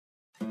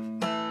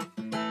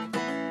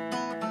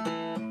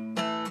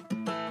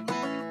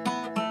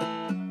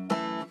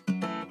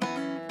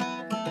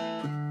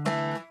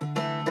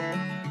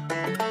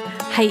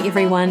Hey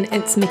everyone,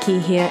 it's Mikki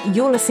here.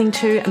 You're listening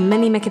to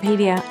Mini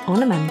Mikkipedia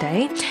on a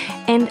Monday,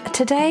 and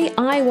today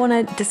I want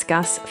to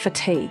discuss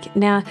fatigue.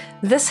 Now,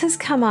 this has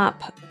come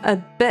up a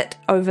bit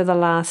over the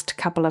last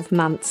couple of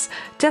months,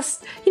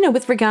 just,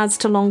 with regards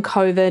to long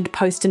COVID,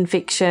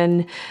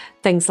 post-infection,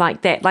 things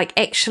like that,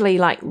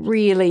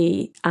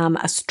 really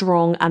a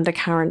strong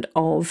undercurrent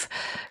of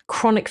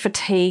chronic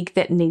fatigue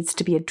that needs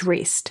to be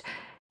addressed.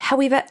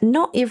 However,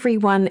 not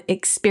everyone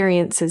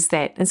experiences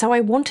that, and so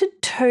I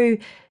wanted to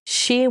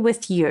share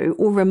with you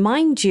or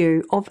remind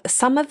you of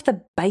some of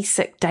the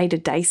basic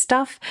day-to-day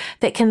stuff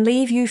that can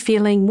leave you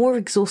feeling more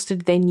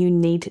exhausted than you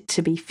need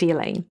to be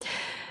feeling.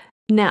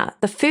 Now,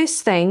 the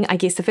first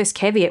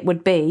caveat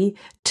would be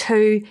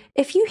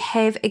if you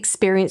have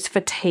experienced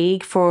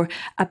fatigue for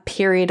a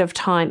period of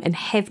time and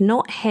have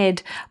not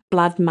had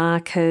blood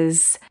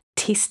markers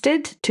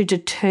tested to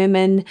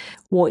determine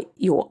what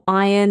your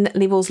iron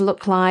levels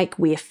look like,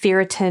 where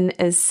ferritin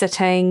is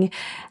sitting,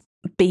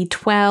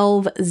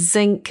 B12,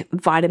 zinc,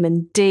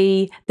 vitamin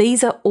D.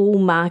 These are all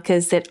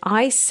markers that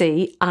I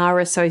see are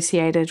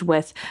associated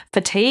with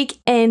fatigue.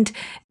 And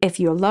if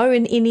you're low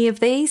in any of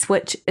these,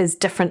 which is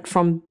different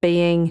from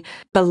being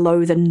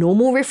below the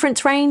normal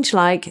reference range,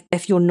 like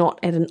if you're not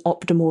at an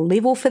optimal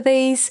level for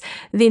these,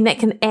 then that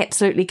can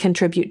absolutely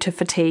contribute to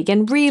fatigue.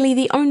 And really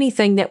the only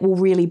thing that will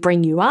really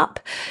bring you up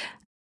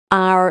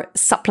are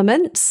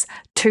supplements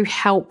to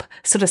help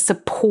sort of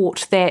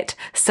support that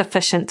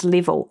sufficient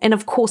level. And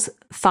of course,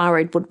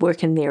 thyroid would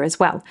work in there as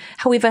well.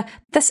 However,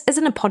 this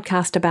isn't a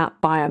podcast about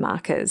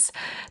biomarkers.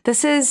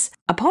 This is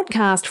a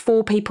podcast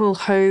for people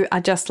who are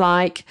just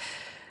like,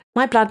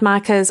 my blood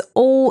markers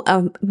all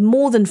are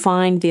more than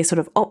fine, they're sort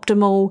of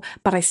optimal,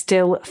 but I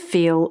still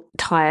feel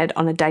tired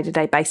on a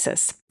day-to-day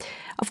basis.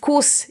 Of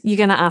course, you're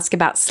going to ask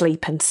about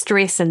sleep and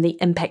stress and the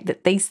impact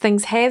that these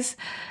things have.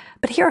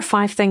 But here are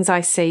 5 things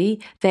I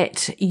see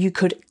that you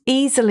could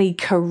easily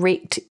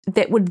correct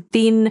that would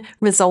then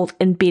result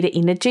in better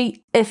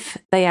energy if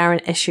they are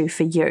an issue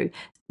for you.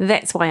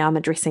 That's why I'm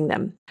addressing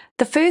them.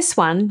 The first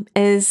one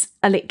is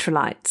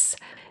electrolytes.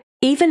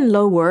 Even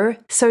lower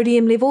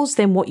sodium levels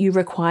than what you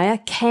require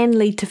can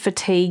lead to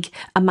fatigue,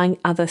 among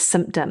other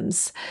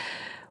symptoms.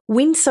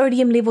 When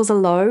sodium levels are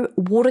low,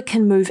 water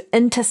can move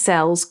into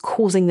cells,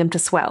 causing them to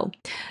swell.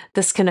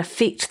 This can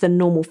affect the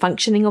normal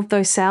functioning of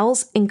those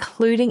cells,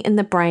 including in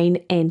the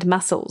brain and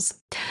muscles.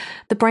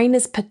 The brain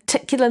is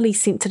particularly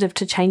sensitive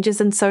to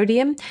changes in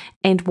sodium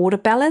and water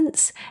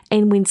balance,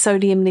 and when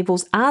sodium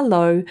levels are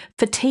low,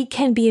 fatigue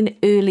can be an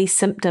early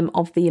symptom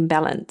of the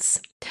imbalance.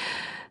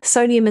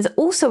 Sodium is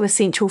also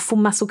essential for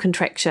muscle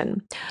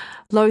contraction.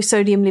 Low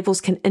sodium levels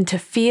can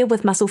interfere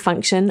with muscle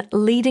function,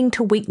 leading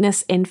to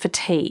weakness and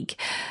fatigue.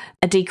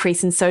 A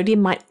decrease in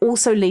sodium might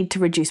also lead to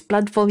reduced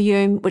blood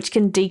volume, which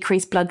can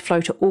decrease blood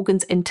flow to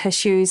organs and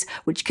tissues,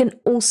 which can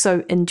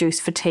also induce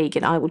fatigue,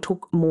 and I will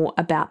talk more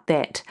about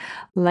that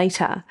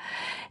later.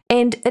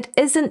 And it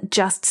isn't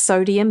just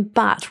sodium,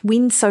 but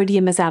when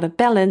sodium is out of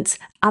balance,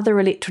 other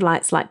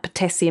electrolytes like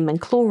potassium and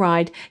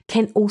chloride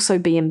can also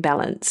be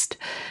imbalanced.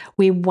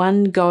 Where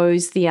one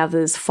goes, the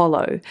others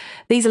follow.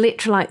 These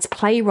electrolytes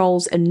play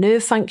roles in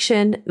nerve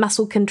function,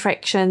 muscle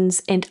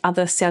contractions, and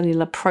other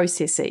cellular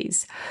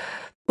processes,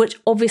 which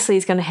obviously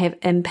is going to have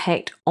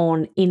impact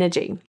on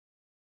energy.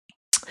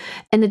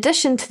 In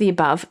addition to the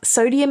above,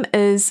 sodium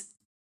is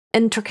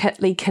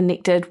intricately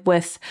connected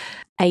with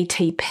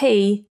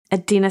ATP,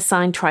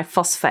 adenosine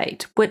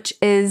triphosphate, which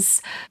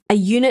is a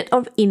unit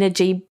of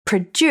energy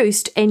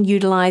produced and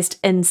utilized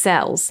in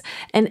cells,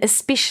 and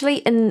especially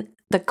in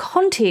the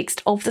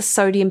context of the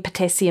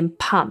sodium-potassium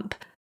pump.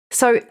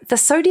 So the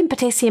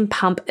sodium-potassium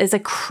pump is a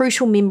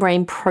crucial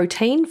membrane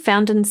protein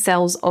found in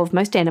cells of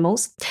most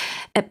animals.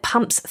 It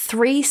pumps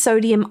 3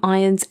 sodium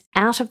ions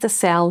out of the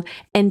cell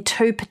and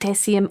 2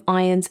 potassium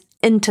ions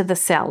into the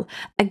cell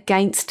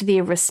against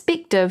their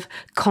respective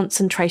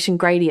concentration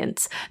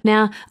gradients.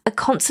 Now, a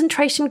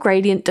concentration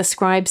gradient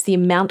describes the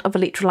amount of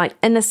electrolyte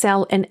in a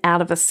cell and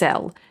out of a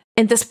cell.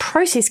 And this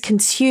process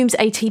consumes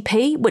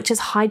ATP, which is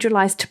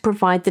hydrolyzed to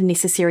provide the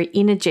necessary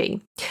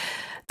energy.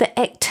 The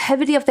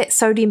activity of that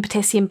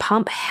sodium-potassium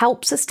pump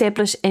helps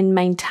establish and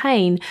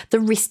maintain the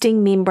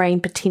resting membrane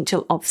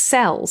potential of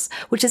cells,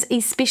 which is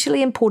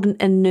especially important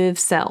in nerve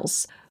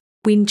cells,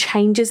 when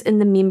changes in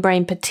the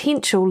membrane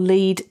potential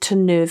lead to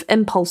nerve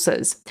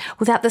impulses.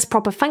 Without this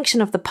proper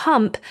function of the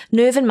pump,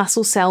 nerve and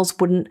muscle cells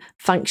wouldn't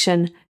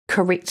function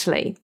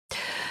correctly.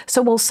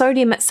 So while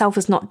sodium itself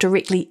is not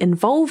directly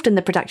involved in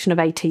the production of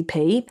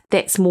ATP,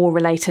 that's more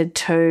related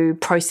to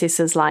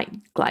processes like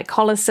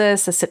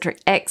glycolysis, the citric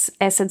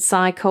acid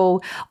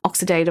cycle,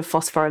 oxidative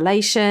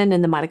phosphorylation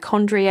in the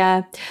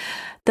mitochondria.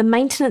 The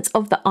maintenance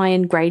of the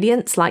ion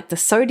gradients, like the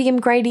sodium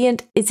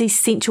gradient, is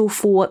essential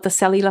for the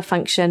cellular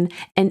function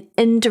and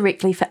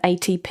indirectly for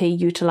ATP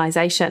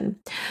utilization.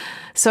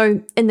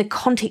 So in the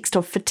context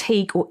of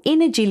fatigue or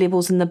energy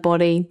levels in the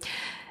body,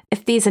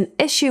 If there's an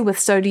issue with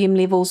sodium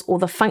levels or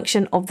the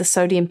function of the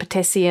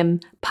sodium-potassium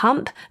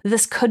pump,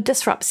 this could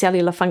disrupt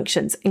cellular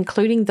functions,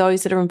 including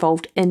those that are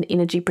involved in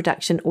energy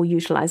production or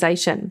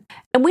utilization.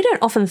 And we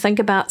don't often think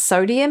about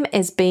sodium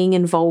as being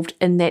involved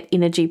in that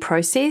energy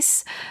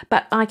process,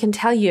 but I can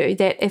tell you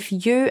that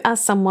if you are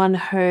someone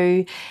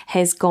who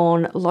has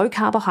gone low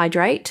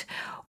carbohydrate,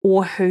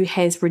 or who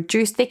has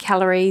reduced their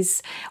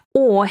calories,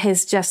 or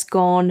has just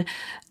gone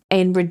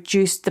and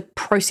reduced the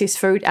processed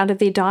food out of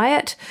their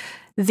diet,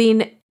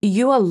 then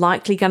you are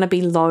likely going to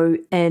be low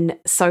in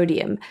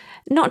sodium.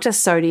 Not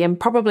just sodium,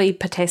 probably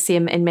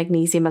potassium and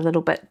magnesium a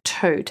little bit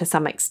too, to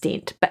some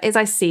extent. But as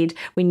I said,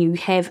 when you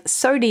have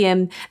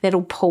sodium,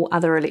 that'll pull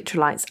other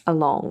electrolytes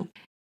along.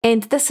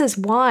 And this is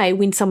why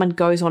when someone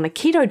goes on a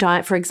keto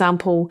diet, for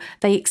example,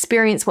 they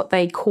experience what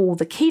they call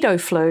the keto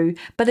flu,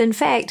 but in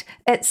fact,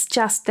 it's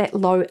just that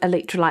low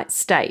electrolyte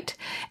state.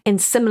 And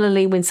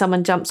similarly, when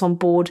someone jumps on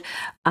board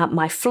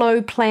my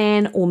flow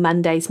plan or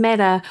Mondays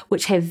Matter,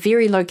 which have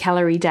very low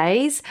calorie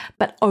days,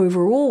 but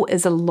overall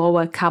is a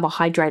lower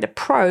carbohydrate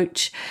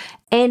approach,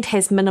 and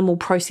has minimal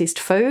processed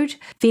food,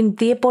 then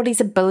their body's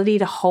ability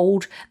to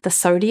hold the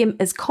sodium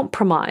is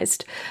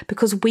compromised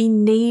because we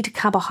need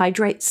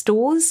carbohydrate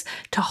stores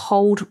to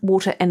hold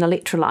water and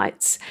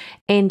electrolytes.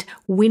 And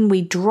when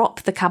we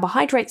drop the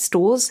carbohydrate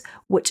stores,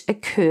 which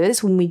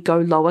occurs when we go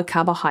lower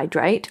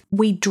carbohydrate,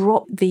 we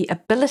drop the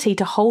ability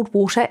to hold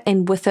water,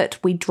 and with it,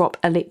 we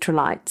drop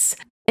electrolytes.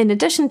 In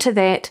addition to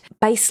that,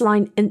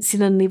 baseline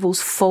insulin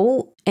levels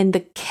fall and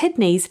the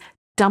kidneys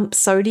dump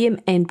sodium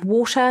and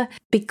water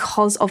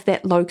because of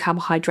that low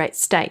carbohydrate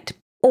state.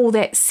 All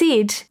that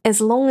said, as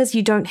long as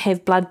you don't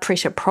have blood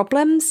pressure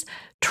problems,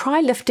 try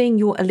lifting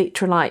your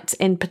electrolytes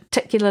and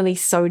particularly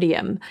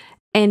sodium.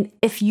 And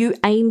if you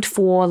aimed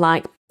for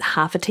like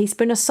half a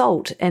teaspoon of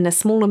salt and a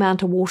small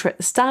amount of water at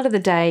the start of the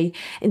day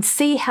and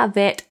see how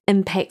that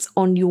impacts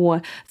on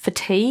your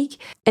fatigue,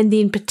 and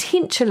then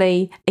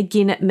potentially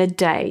again at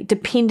midday,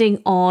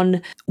 depending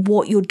on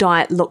what your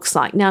diet looks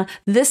like. Now,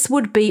 this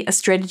would be a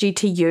strategy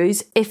to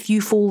use if you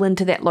fall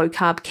into that low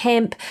carb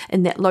camp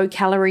and that low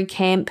calorie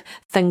camp,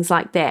 things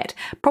like that.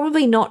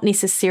 Probably not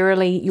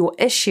necessarily your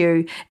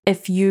issue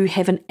if you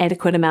have an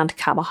adequate amount of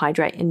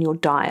carbohydrate in your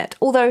diet.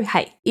 Although,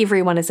 hey,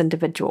 everyone is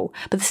individual,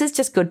 but this is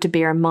just good to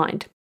bear in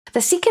mind.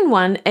 The second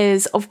one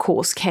is, of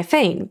course,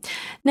 caffeine.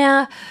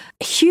 Now,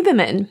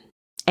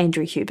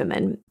 Andrew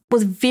Huberman,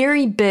 was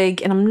very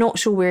big, and I'm not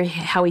sure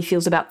how he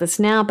feels about this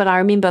now, but I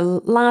remember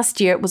last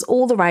year it was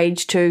all the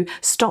rage to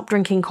stop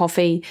drinking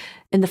coffee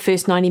in the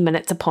first 90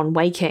 minutes upon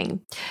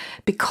waking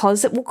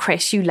because it will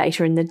crash you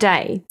later in the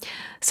day.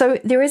 So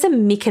there is a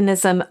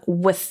mechanism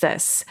with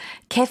this.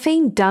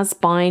 Caffeine does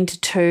bind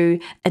to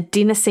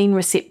adenosine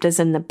receptors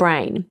in the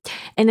brain,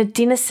 and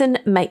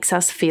adenosine makes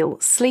us feel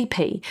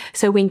sleepy.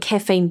 So when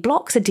caffeine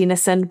blocks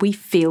adenosine, we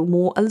feel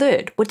more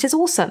alert, which is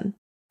awesome.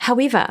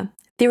 However,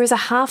 there is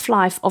a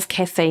half-life of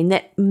caffeine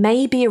that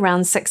may be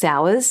around 6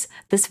 hours.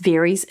 This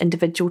varies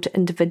individual to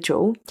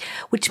individual,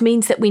 which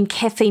means that when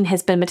caffeine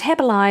has been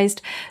metabolized,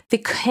 there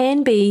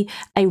can be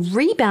a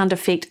rebound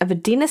effect of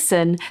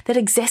adenosine that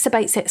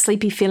exacerbates that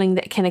sleepy feeling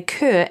that can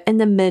occur in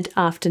the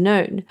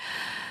mid-afternoon.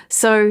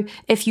 So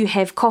if you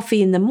have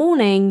coffee in the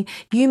morning,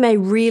 you may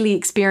really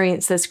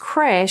experience this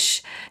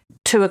crash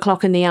 2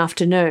 o'clock in the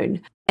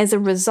afternoon as a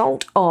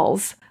result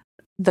of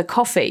the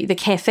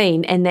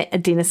caffeine, and that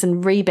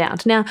adenosine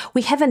rebound. Now,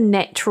 we have a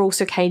natural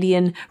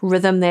circadian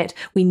rhythm that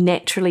we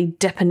naturally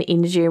dip in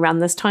energy around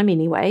this time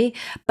anyway,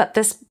 but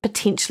this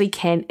potentially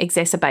can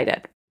exacerbate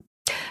it.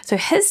 So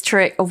his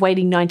trick of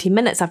waiting 90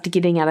 minutes after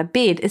getting out of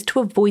bed is to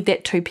avoid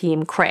that 2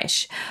 p.m.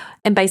 crash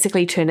and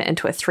basically turn it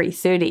into a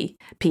 3:30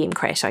 p.m.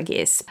 crash, I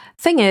guess.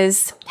 Thing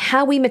is,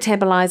 how we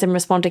metabolize and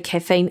respond to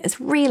caffeine is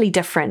really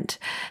different.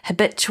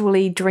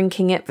 Habitually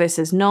drinking it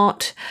versus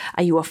not.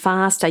 Are you a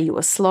fast? Are you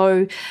a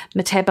slow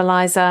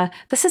metabolizer?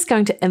 This is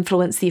going to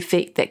influence the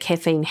effect that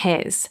caffeine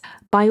has.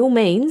 By all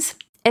means,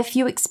 if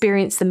you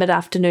experience the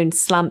mid-afternoon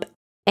slump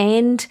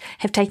and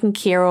have taken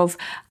care of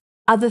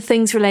other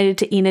things related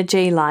to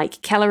energy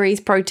like calories,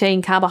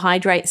 protein,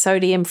 carbohydrate,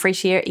 sodium,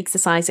 fresh air,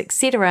 exercise,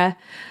 etc.,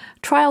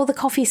 trial the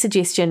coffee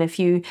suggestion if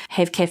you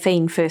have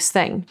caffeine first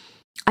thing.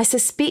 I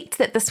suspect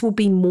that this will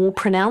be more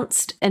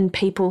pronounced in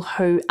people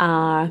who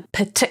are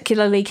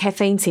particularly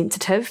caffeine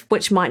sensitive,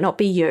 which might not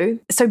be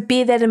you. So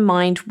bear that in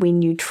mind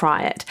when you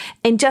try it.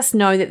 And just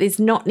know that there's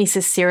not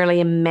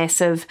necessarily a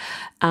massive,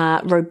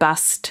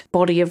 robust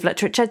body of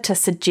literature to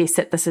suggest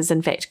that this is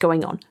in fact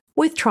going on.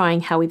 Worth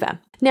trying, however.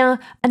 Now,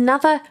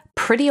 another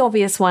pretty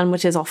obvious one,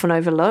 which is often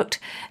overlooked,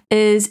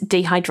 is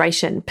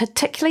dehydration,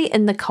 particularly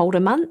in the colder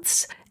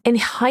months. And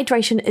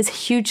hydration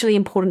is hugely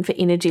important for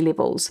energy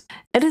levels.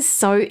 It is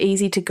so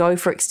easy to go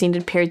for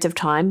extended periods of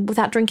time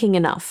without drinking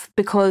enough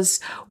because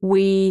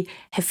we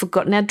have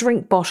forgotten our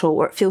drink bottle,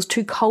 or it feels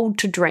too cold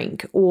to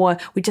drink, or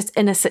we're just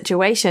in a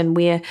situation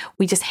where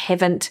we just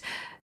haven't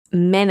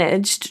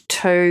managed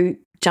to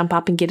jump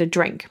up and get a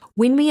drink.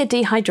 When we are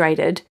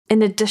dehydrated,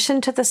 in addition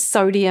to the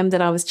sodium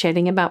that I was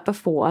chatting about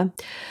before,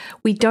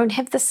 we don't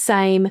have the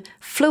same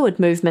fluid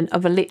movement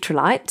of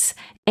electrolytes,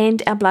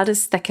 and our blood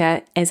is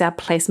thicker as our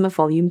plasma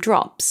volume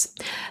drops.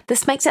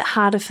 This makes it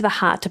harder for the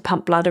heart to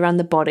pump blood around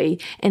the body,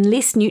 and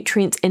less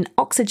nutrients and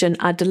oxygen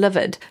are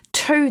delivered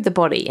to the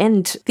body,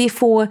 and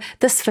therefore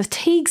this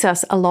fatigues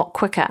us a lot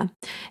quicker.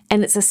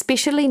 And it's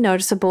especially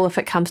noticeable if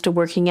it comes to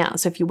working out.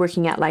 So if you're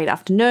working out late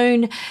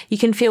afternoon, you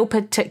can feel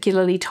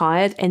particularly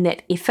tired, and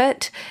that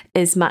effort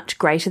is much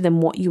greater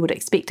than what you would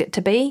expect it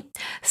to be.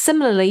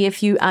 Similarly,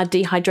 if you are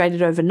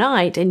dehydrated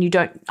overnight and you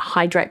don't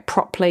hydrate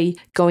properly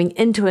going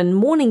into a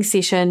morning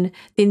session,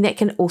 then that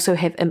can also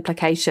have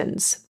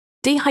implications.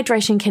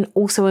 Dehydration can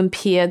also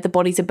impair the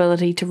body's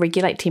ability to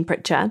regulate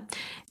temperature,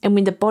 and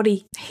when the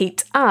body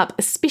heats up,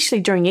 especially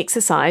during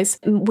exercise,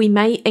 we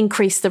may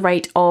increase the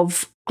rate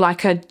of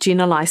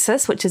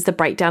glycogenolysis, which is the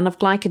breakdown of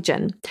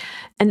glycogen.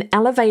 An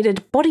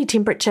elevated body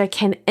temperature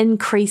can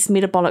increase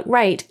metabolic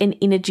rate and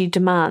energy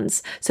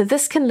demands, so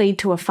this can lead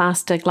to a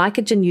faster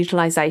glycogen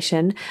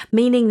utilization,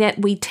 meaning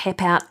that we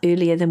tap out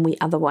earlier than we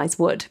otherwise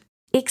would.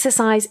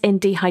 Exercise and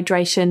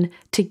dehydration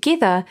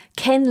together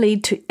can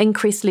lead to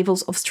increased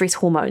levels of stress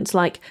hormones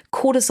like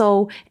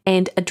cortisol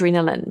and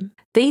adrenaline.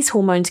 These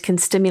hormones can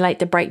stimulate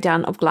the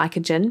breakdown of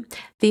glycogen.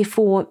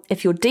 Therefore,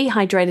 if you're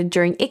dehydrated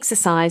during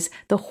exercise,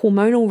 the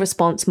hormonal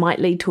response might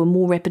lead to a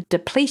more rapid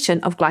depletion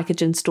of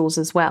glycogen stores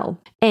as well.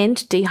 And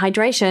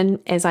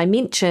dehydration, as I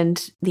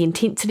mentioned, the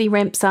intensity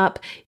ramps up,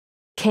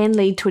 can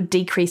lead to a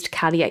decreased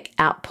cardiac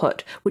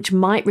output, which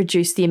might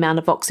reduce the amount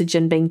of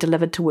oxygen being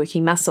delivered to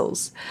working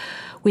muscles.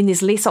 When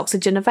there's less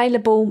oxygen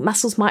available,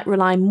 muscles might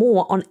rely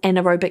more on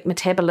anaerobic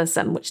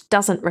metabolism, which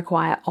doesn't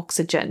require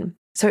oxygen.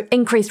 So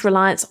increased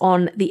reliance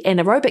on the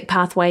anaerobic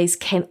pathways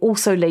can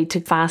also lead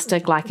to faster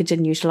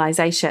glycogen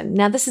utilization.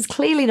 Now, this is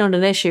clearly not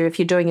an issue if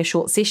you're doing a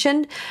short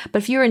session,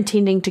 but if you're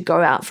intending to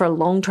go out for a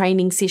long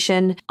training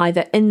session,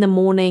 either in the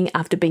morning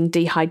after being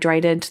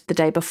dehydrated the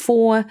day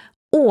before,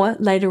 or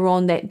later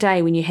on that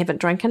day when you haven't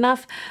drank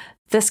enough,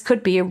 this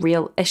could be a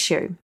real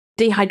issue.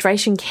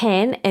 Dehydration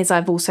can, as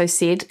I've also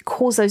said,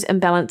 cause those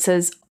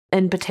imbalances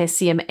in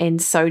potassium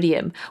and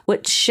sodium,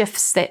 which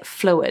shifts that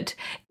fluid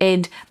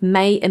and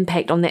may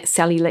impact on that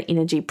cellular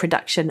energy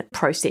production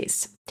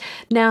process.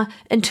 Now,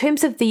 in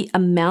terms of the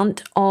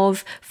amount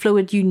of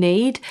fluid you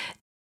need,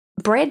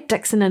 Brad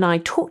Dixon and I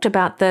talked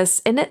about this,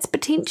 and it's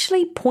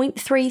potentially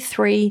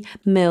 0.33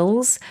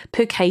 mils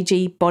per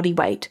kg body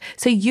weight.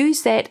 So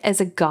use that as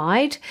a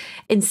guide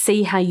and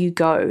see how you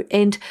go.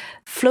 And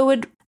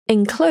fluid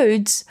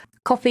includes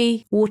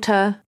coffee,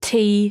 water,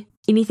 tea,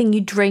 anything you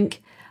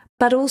drink.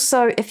 But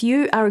also, if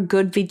you are a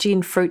good veggie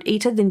and fruit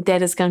eater, then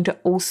that is going to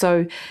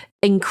also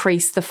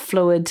increase the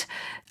fluid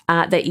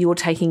that you're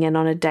taking in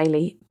on a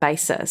daily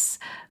basis.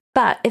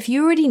 But if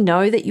you already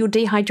know that you're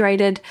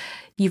dehydrated,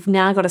 you've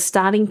now got a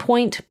starting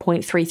point,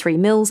 0.33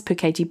 mils per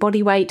kg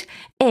body weight,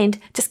 and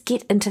just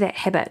get into that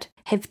habit.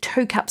 Have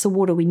 2 cups of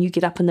water when you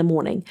get up in the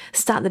morning.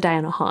 Start the day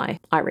on a high,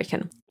 I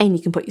reckon. And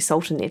you can put your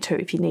salt in there too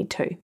if you need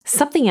to.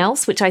 Something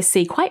else which I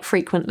see quite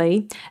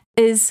frequently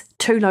is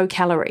too low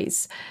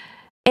calories.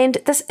 And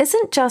this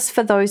isn't just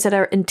for those that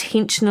are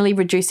intentionally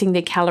reducing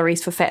their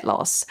calories for fat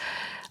loss.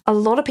 A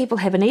lot of people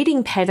have an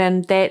eating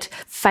pattern that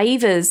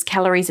favors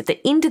calories at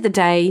the end of the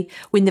day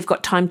when they've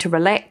got time to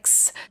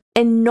relax,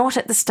 and not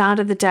at the start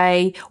of the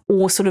day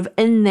or sort of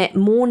in that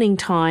morning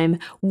time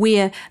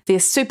where they're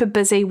super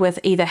busy with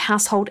either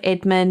household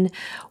admin,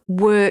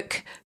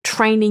 work,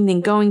 training,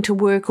 then going to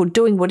work or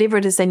doing whatever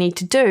it is they need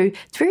to do.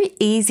 It's very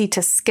easy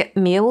to skip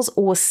meals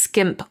or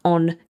skimp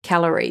on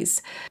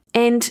calories.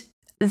 And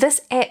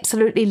this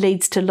absolutely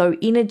leads to low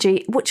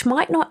energy, which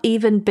might not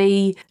even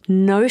be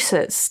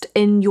noticed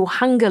in your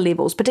hunger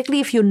levels,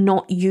 particularly if you're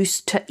not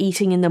used to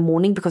eating in the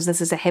morning because this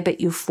is a habit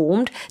you've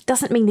formed.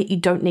 Doesn't mean that you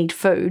don't need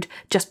food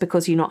just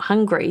because you're not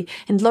hungry.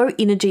 And low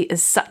energy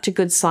is such a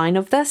good sign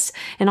of this.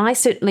 And I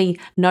certainly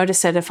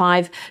notice it if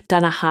I've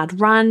done a hard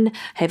run,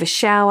 have a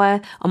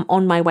shower, I'm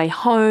on my way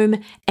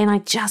home, and I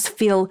just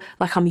feel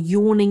like I'm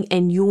yawning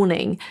and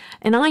yawning.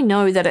 And I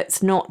know that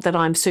it's not that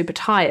I'm super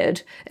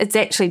tired. It's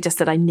actually just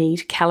that I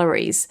need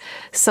calories.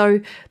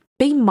 So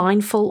be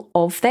mindful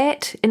of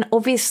that. And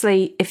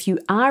obviously, if you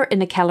are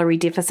in a calorie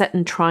deficit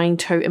and trying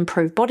to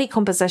improve body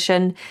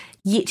composition,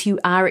 yet you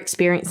are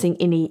experiencing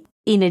any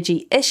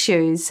energy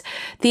issues,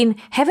 then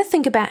have a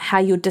think about how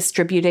you're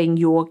distributing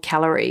your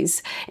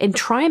calories and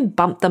try and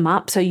bump them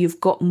up so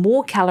you've got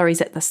more calories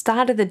at the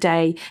start of the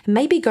day and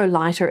maybe go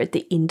lighter at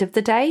the end of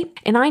the day.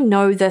 And I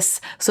know this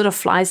sort of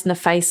flies in the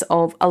face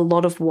of a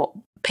lot of what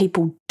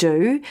people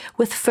do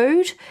with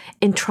food,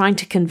 and trying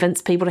to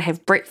convince people to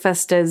have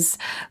breakfast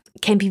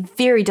can be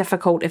very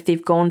difficult if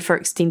they've gone for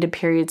extended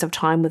periods of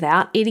time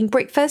without eating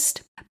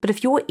breakfast. But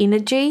if your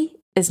energy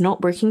is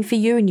not working for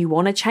you and you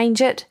want to change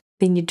it,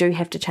 then you do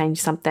have to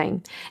change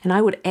something. And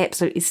I would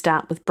absolutely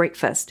start with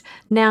breakfast.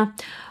 Now,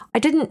 I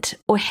didn't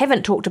or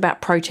haven't talked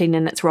about protein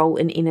and its role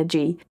in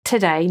energy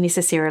today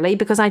necessarily,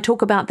 because I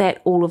talk about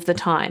that all of the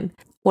time.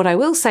 What I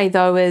will say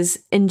though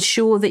is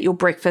ensure that your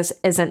breakfast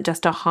isn't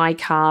just a high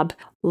carb,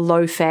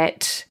 low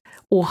fat,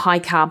 or high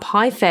carb,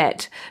 high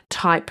fat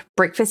type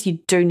breakfast, you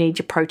do need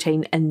your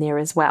protein in there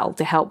as well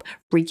to help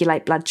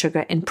regulate blood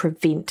sugar and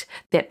prevent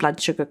that blood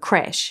sugar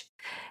crash.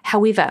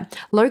 However,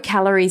 low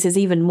calories is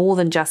even more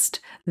than just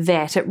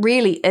that. It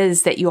really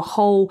is that your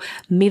whole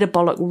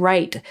metabolic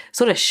rate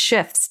sort of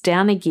shifts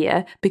down a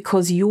gear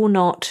because you're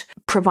not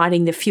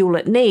providing the fuel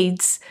it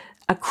needs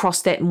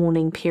across that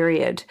morning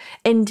period.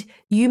 And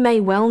you may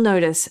well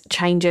notice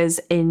changes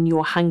in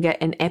your hunger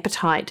and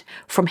appetite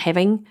from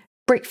having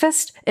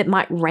breakfast. It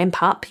might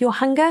ramp up your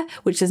hunger,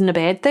 which isn't a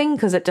bad thing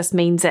because it just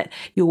means that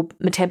your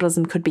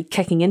metabolism could be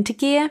kicking into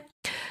gear.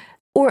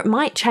 Or it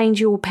might change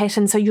your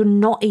pattern so you're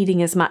not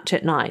eating as much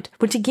at night,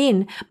 which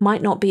again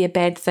might not be a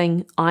bad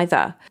thing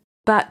either.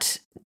 But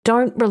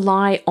don't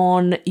rely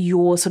on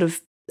your sort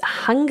of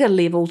hunger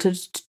level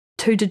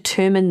to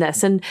determine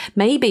this. And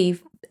maybe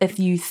if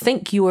you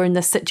think you are in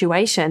this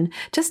situation,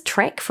 just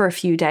track for a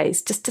few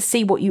days just to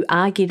see what you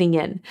are getting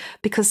in.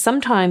 Because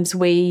sometimes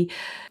we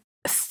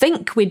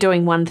think we're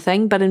doing one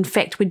thing, but in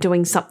fact we're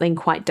doing something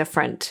quite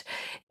different.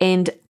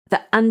 And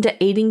the under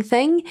eating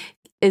thing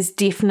is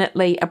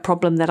definitely a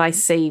problem that I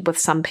see with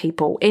some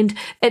people. And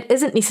it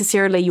isn't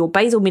necessarily your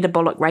basal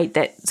metabolic rate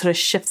that sort of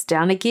shifts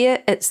down a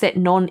gear. It's that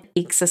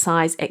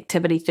non-exercise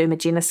activity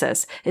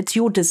thermogenesis. It's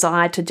your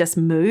desire to just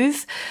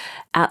move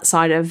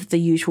outside of the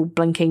usual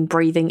blinking,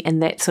 breathing,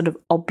 and that sort of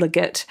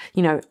obligate,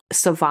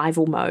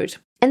 survival mode.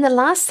 And the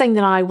last thing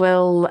that I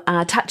will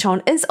touch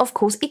on is, of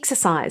course,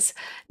 exercise.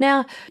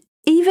 Now,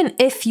 even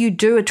if you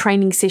do a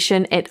training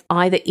session at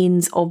either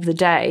ends of the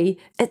day,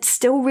 it's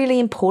still really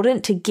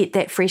important to get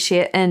that fresh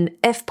air in,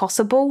 if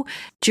possible,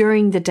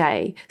 during the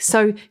day.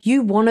 So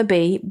you want to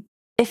be,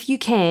 if you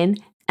can,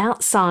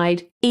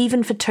 outside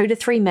even for 2 to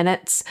 3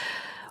 minutes,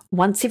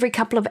 once every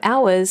couple of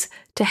hours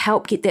to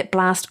help get that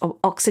blast of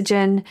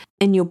oxygen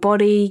in your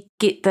body,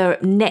 get the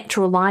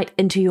natural light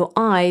into your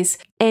eyes,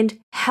 and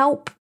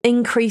help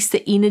increase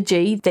the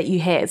energy that you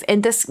have.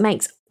 And this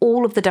makes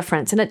all of the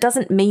difference. And it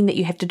doesn't mean that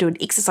you have to do an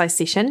exercise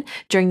session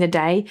during the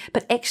day,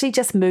 but actually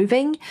just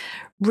moving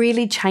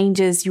really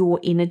changes your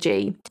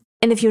energy.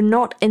 And if you're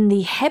not in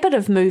the habit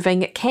of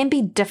moving, it can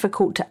be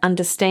difficult to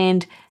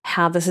understand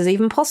how this is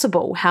even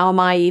possible. How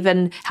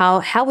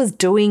is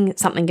doing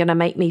something going to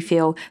make me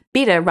feel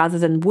better rather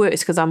than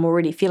worse because I'm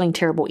already feeling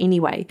terrible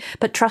anyway?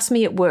 But trust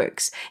me, it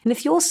works. And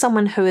if you're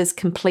someone who is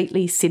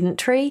completely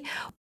sedentary,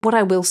 what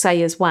I will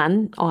say is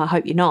 1, I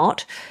hope you're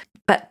not,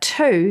 but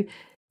 2,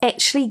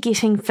 actually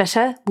getting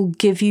fitter will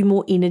give you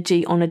more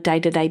energy on a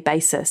day-to-day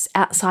basis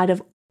outside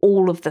of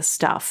all of this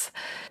stuff.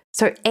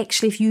 So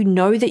actually, if you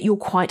know that you're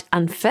quite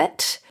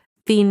unfit,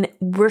 then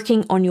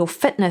working on your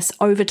fitness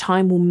over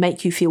time will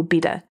make you feel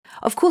better.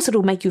 Of course,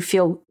 it'll make you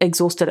feel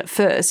exhausted at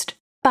first,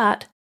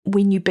 but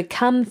when you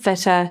become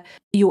fitter,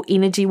 your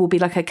energy will be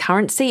like a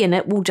currency and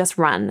it will just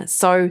run.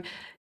 So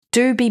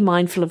do be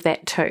mindful of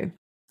that too.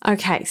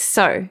 Okay,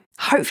 so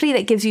hopefully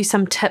that gives you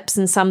some tips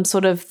and some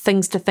sort of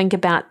things to think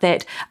about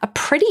that are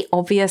pretty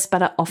obvious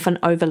but are often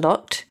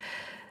overlooked.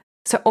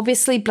 So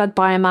obviously blood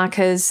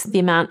biomarkers, the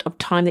amount of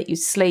time that you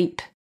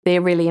sleep, they're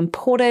really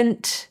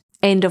important.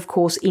 And of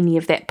course, any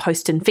of that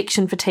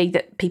post-infection fatigue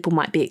that people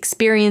might be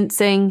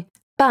experiencing.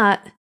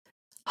 But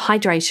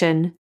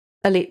hydration,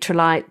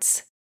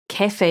 electrolytes,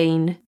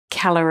 caffeine,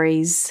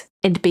 calories,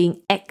 and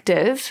being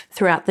active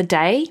throughout the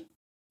day,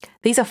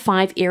 these are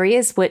 5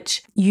 areas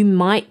which you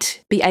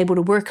might be able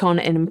to work on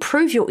and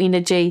improve your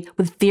energy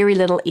with very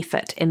little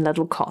effort and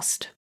little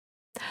cost.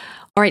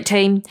 All right,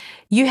 team,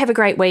 you have a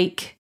great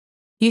week.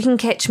 You can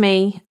catch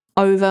me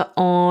over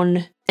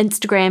on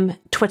Instagram,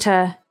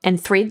 Twitter,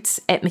 and Threads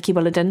at Mikki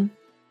Williden,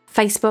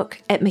 Facebook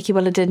at Mikki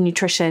Williden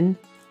Nutrition.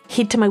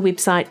 Head to my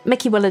website,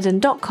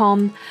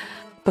 mikkiwilliden.com,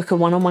 book a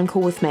one-on-one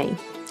call with me.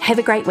 Have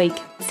a great week.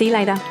 See you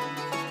later.